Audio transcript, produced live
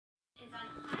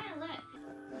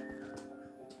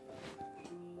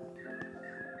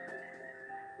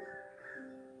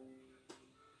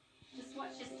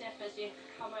as you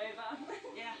come over.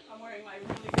 Yeah, I'm wearing my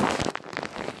really good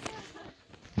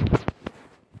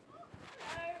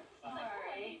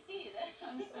Sorry.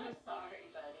 I'm so sorry,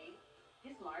 buddy.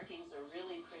 His markings are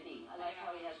really pretty. I like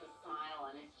how he has a smile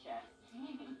on his chest.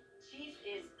 Chief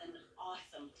is an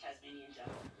awesome Tasmanian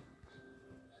devil.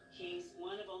 He's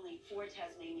one of only 4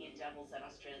 Tasmanian devils at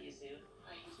Australia Zoo.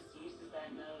 He just uses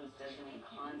that nose, doesn't he,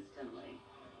 constantly.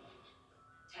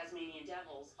 Tasmanian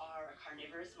devils are a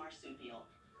carnivorous marsupial,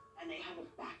 and they have a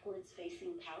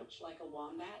backwards-facing pouch like a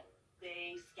wombat.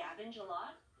 They scavenge a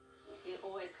lot. He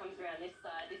always comes around this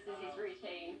side. This is his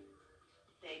routine.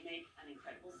 They make an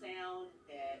incredible sound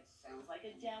that sounds like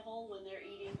a devil when they're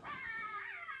eating.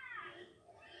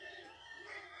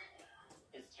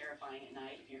 It's terrifying at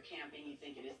night. If you're camping, you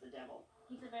think it is the devil.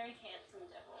 He's a very handsome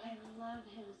devil. I love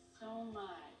him so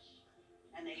much.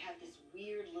 And they have this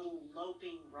weird little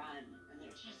loping run, and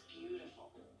they're just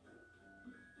beautiful.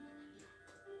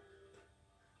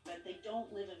 But they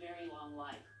don't live a very long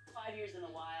life. 5 years in the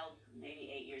wild,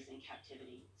 maybe 8 years in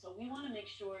captivity. So we want to make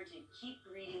sure to keep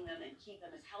breeding them and keep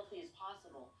them as healthy as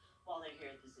possible while they're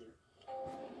here at the zoo.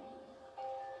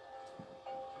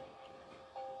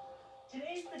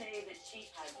 Today's the day that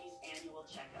Chief has his annual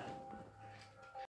checkup.